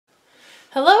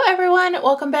Hello everyone,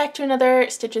 welcome back to another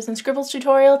Stitches and Scribbles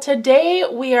tutorial. Today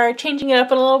we are changing it up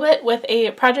a little bit with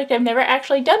a project I've never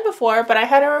actually done before, but I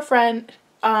had a friend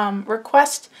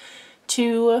request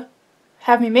to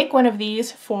have me make one of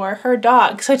these for her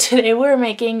dog. So today we're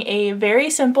making a very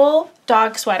simple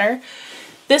dog sweater.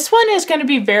 This one is going to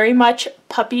be very much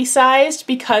puppy sized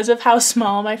because of how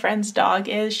small my friend's dog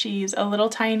is. She's a little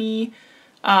tiny,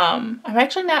 I'm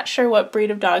actually not sure what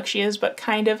breed of dog she is, but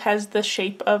kind of has the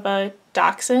shape of a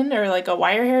dachshund or like a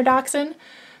wire hair dachshund.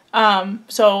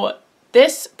 So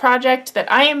this project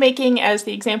that I am making as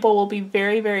the example will be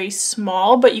very, very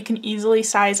small, but you can easily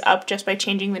size up just by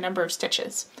changing the number of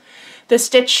stitches. The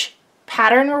stitch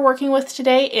pattern we're working with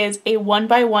today is a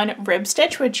 1x1 rib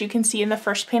stitch, which you can see in the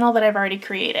first panel that I've already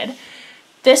created.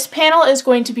 This panel is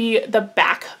going to be the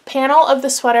back panel of the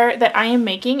sweater that I am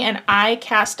making, and I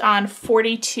cast on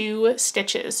 42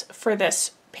 stitches for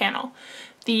this panel.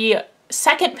 The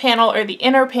second panel, or the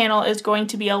inner panel, is going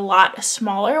to be a lot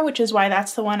smaller, which is why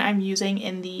that's the one I'm using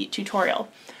in the tutorial.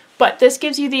 But this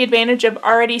gives you the advantage of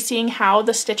already seeing how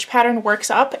the stitch pattern works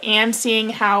up and seeing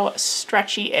how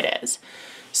stretchy it is.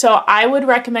 So I would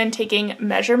recommend taking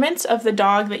measurements of the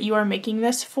dog that you are making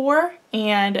this for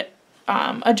and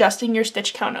adjusting your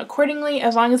stitch count accordingly.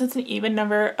 As long as it's an even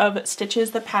number of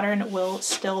stitches, the pattern will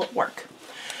still work.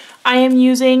 I am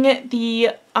using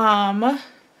the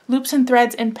Loops and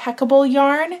Threads Impeccable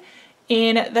yarn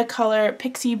in the color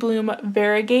Pixie Bloom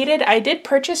Variegated. I did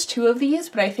purchase 2 of these,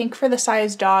 but I think for the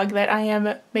size dog that I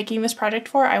am making this project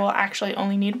for, I will actually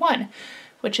only need 1,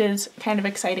 which is kind of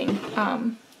exciting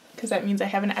because that means I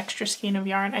have an extra skein of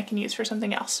yarn I can use for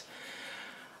something else.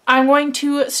 I'm going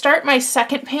to start my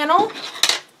second panel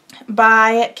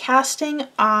by casting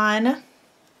on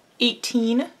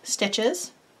 18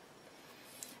 stitches.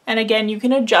 And again, you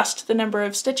can adjust the number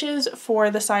of stitches for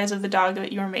the size of the dog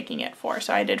that you are making it for.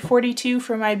 So I did 42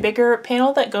 for my bigger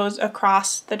panel that goes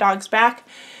across the dog's back.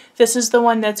 This is the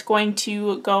one that's going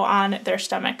to go on their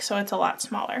stomach, so it's a lot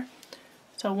smaller.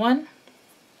 So 1,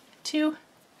 2,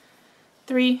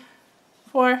 3,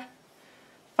 4,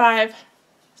 5,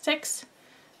 6,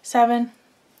 7,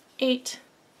 8,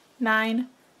 9,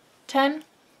 10,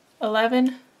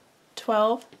 11,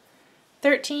 12,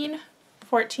 13,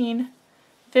 14,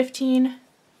 15,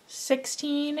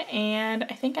 16, and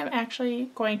I think I'm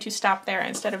actually going to stop there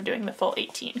instead of doing the full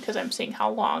 18 because I'm seeing how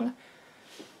long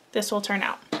this will turn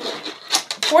out.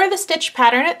 For the stitch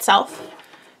pattern itself,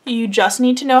 you just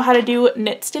need to know how to do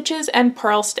knit stitches and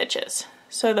purl stitches.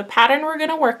 So the pattern we're going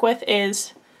to work with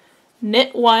is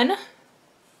knit 1,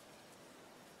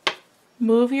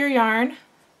 move your yarn,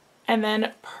 and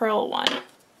then purl 1. And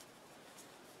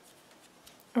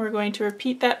we're going to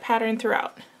repeat that pattern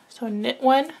throughout. So knit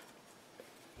 1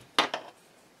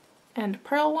 and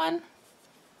purl 1.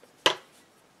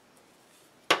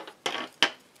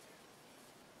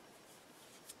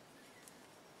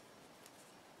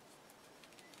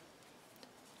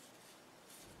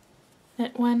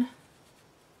 Knit 1,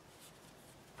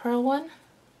 purl 1.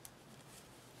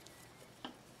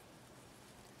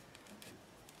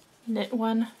 Knit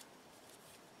 1,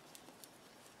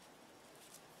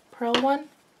 purl 1.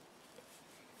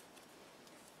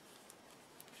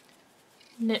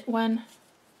 Knit 1,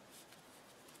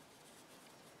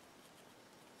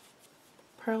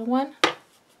 purl 1,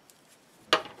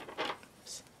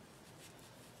 oops.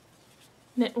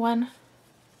 Knit 1,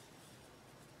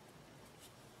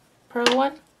 purl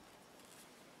 1,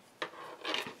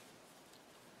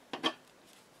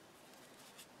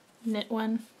 knit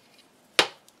 1,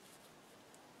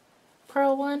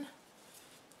 purl 1,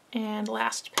 and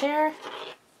last pair,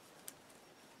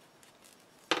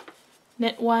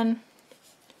 knit 1,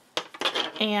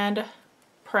 and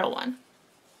purl 1.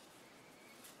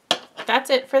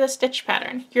 That's it for the stitch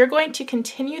pattern. You're going to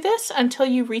continue this until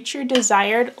you reach your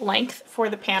desired length for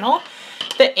the panel.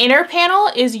 The inner panel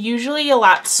is usually a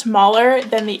lot smaller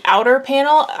than the outer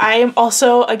panel. I am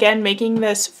also, again, making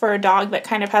this for a dog that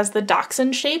kind of has the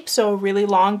dachshund shape, so a really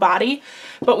long body,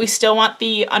 but we still want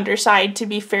the underside to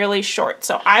be fairly short.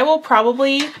 So I will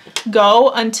probably go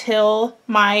until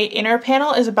my inner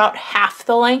panel is about half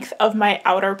the length of my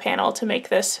outer panel to make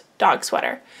this dog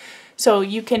sweater. So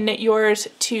you can knit yours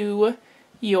to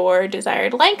your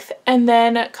desired length and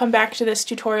then come back to this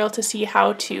tutorial to see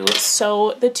how to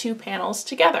sew the 2 panels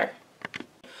together.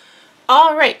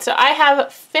 Alright, so I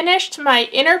have finished my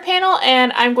inner panel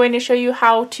and I'm going to show you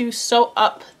how to sew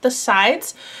up the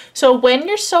sides. So when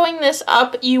you're sewing this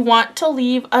up, you want to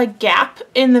leave a gap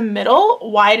in the middle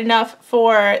wide enough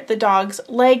for the dog's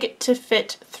leg to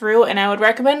fit through, and I would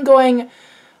recommend going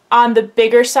on the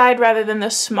bigger side rather than the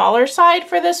smaller side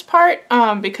for this part,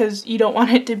 because you don't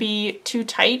want it to be too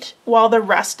tight. While the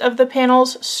rest of the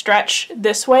panels stretch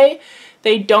this way,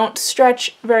 they don't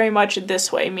stretch very much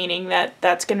this way, meaning that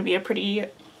that's going to be a pretty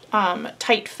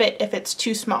tight fit if it's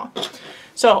too small.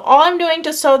 So all I'm doing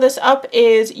to sew this up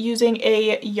is using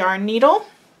a yarn needle,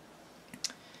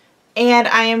 and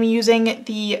I am using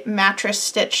the mattress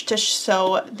stitch to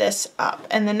sew this up.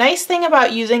 And the nice thing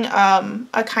about using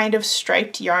a kind of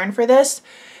striped yarn for this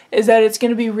is that it's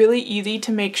going to be really easy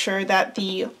to make sure that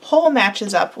the hole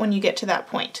matches up when you get to that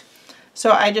point.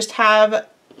 So I just have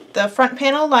the front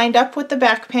panel lined up with the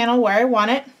back panel where I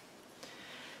want it,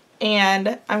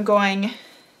 and I'm going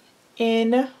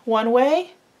in one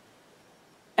way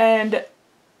and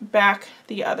back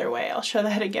the other way. I'll show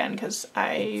that again because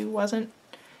I wasn't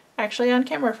actually on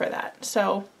camera for that.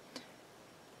 So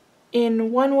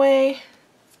in one way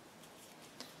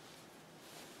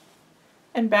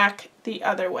and back the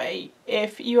other way.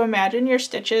 If you imagine your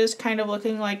stitches kind of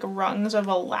looking like rungs of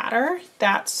a ladder,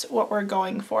 that's what we're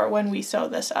going for when we sew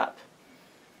this up.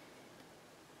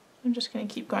 I'm just going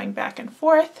to keep going back and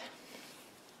forth.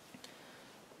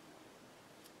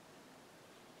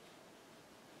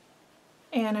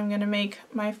 And I'm going to make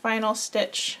my final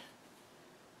stitch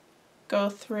go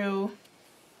through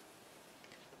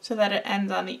so that it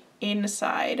ends on the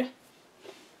inside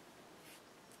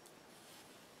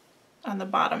on the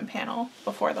bottom panel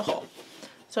before the hole.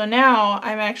 So now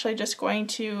I'm actually just going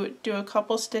to do a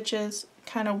couple stitches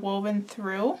kind of woven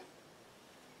through.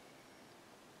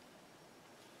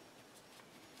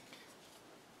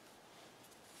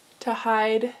 To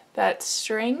hide that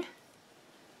string,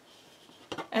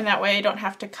 and that way I don't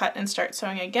have to cut and start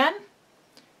sewing again.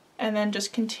 And then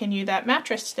just continue that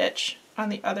mattress stitch on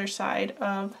the other side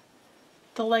of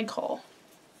the leg hole.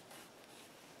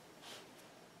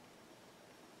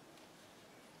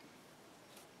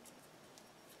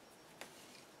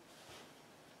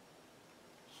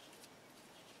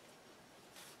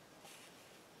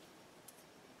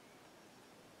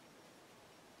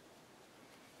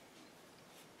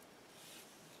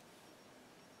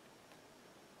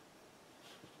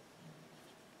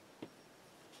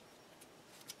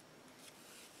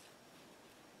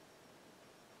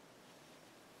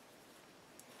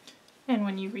 And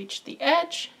when you reach the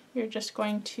edge, you're just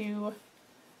going to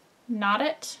knot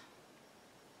it.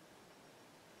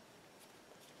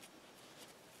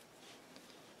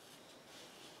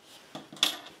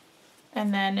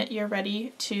 And then you're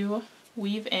ready to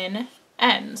weave in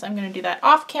ends. I'm going to do that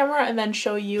off camera and then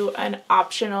show you an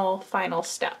optional final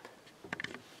step.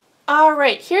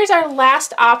 Alright, here's our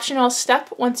last optional step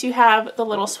once you have the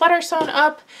little sweater sewn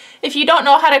up. If you don't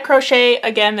know how to crochet,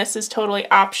 again, this is totally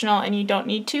optional and you don't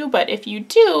need to, but if you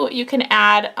do, you can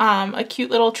add a cute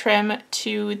little trim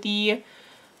to the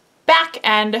back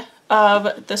end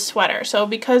of the sweater. So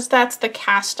because that's the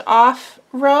cast off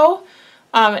row,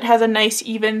 it has a nice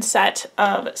even set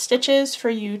of stitches for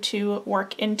you to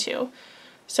work into.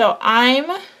 So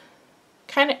I'm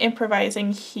kind of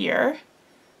improvising here.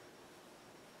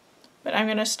 But I'm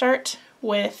going to start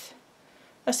with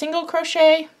a single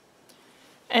crochet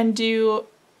and do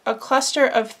a cluster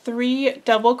of 3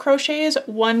 double crochets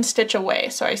 1 stitch away.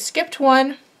 So I skipped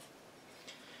one,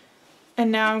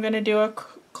 and now I'm going to do a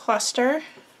cluster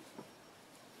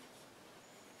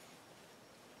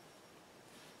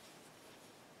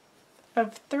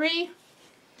of 3.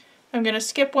 I'm going to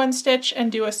skip 1 stitch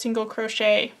and do a single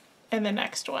crochet in the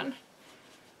next one.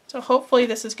 So hopefully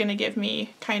this is going to give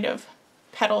me kind of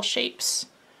petal shapes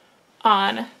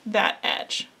on that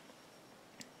edge.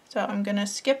 So I'm going to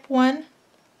skip 1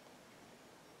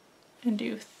 and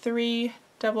do 3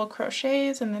 double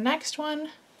crochets in the next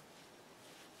one.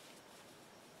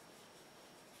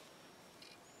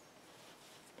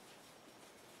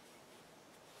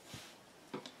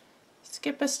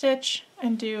 Skip a stitch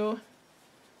and do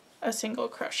a single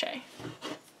crochet.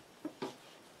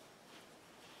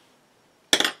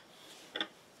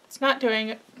 Not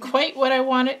doing quite what I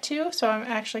want it to, so I'm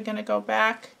actually going to go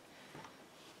back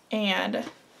and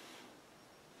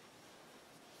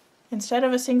instead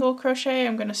of a single crochet,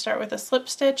 I'm going to start with a slip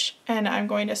stitch and I'm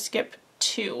going to skip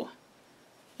 2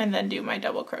 and then do my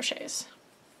double crochets.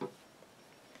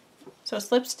 So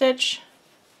slip stitch,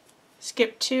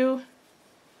 skip 2,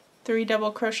 3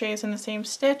 double crochets in the same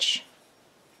stitch,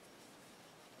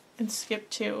 and skip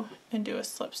 2 and do a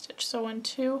slip stitch. So 1,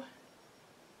 2,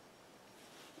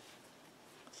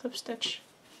 slip stitch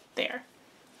there.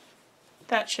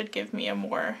 That should give me a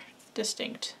more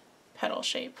distinct petal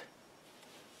shape.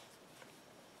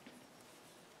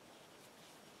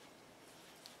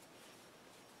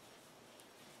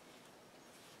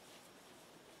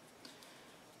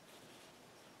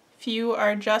 if you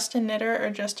are just a knitter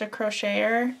or just a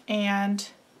crocheter and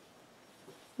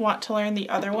want to learn the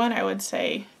other one, I would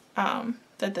say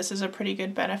that this is a pretty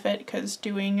good benefit, because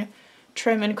doing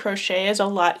trim and crochet is a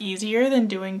lot easier than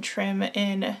doing trim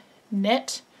in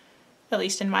knit, at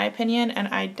least in my opinion, and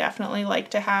I definitely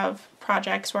like to have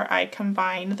projects where I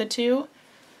combine the two.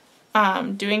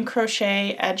 Doing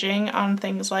crochet edging on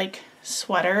things like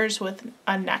sweaters with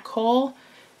a neck hole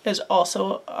is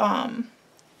also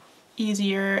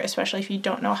easier, especially if you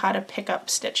don't know how to pick up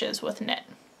stitches with knit.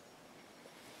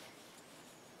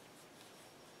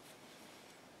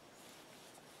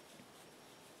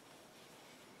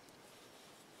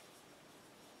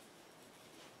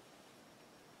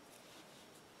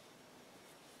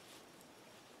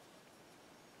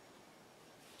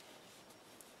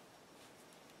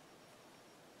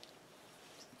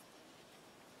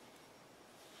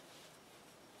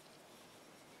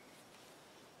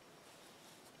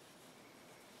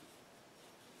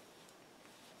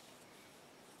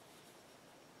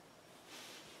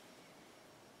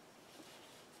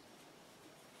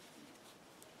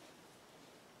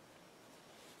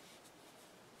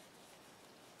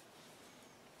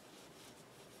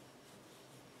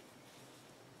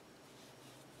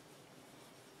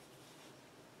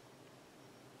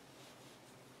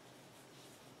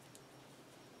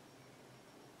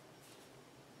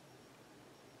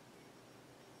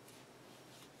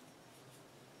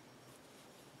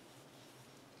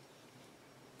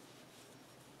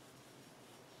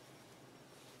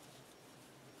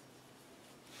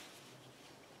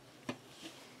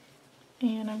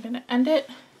 And I'm going to end it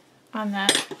on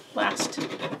that last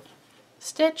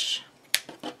stitch,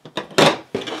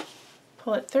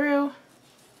 pull it through,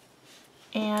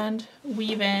 and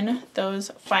weave in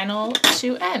those final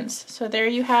two ends. So there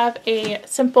you have a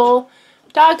simple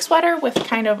dog sweater with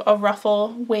kind of a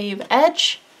ruffle wave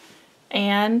edge,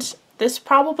 and this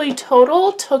probably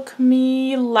total took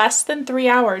me less than 3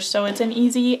 hours, so it's an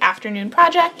easy afternoon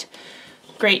project.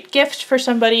 Great gift for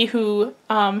somebody who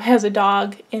has a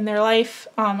dog in their life.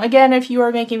 Again, if you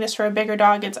are making this for a bigger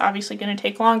dog, it's obviously going to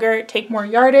take longer, take more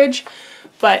yardage,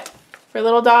 but for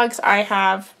little dogs, I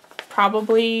have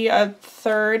probably a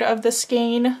third of the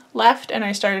skein left, and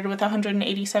I started with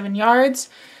 187 yards,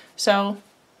 so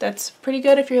that's pretty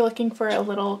good if you're looking for a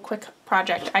little quick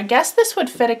project. I guess this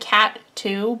would fit a cat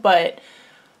too, but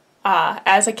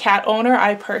as a cat owner,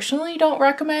 I personally don't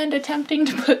recommend attempting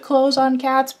to put clothes on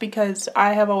cats, because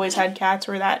I have always had cats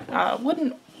where that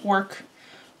wouldn't work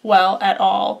well at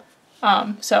all.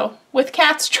 So with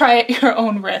cats, try at your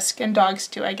own risk, and dogs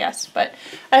too, I guess. But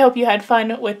I hope you had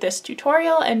fun with this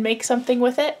tutorial and make something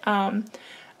with it.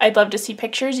 I'd love to see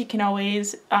pictures. You can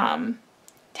always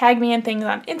tag me in things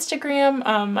on Instagram.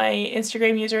 My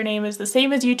Instagram username is the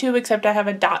same as YouTube, except I have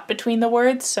a dot between the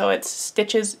words, so it's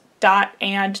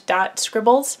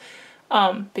stitches.and.scribbles,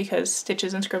 because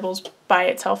stitches and scribbles by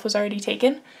itself was already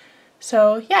taken.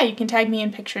 So yeah, you can tag me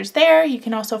in pictures there. You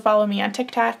can also follow me on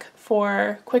TikTok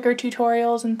for quicker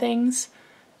tutorials and things.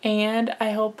 And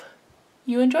I hope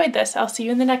you enjoyed this. I'll see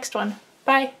you in the next one.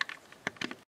 Bye!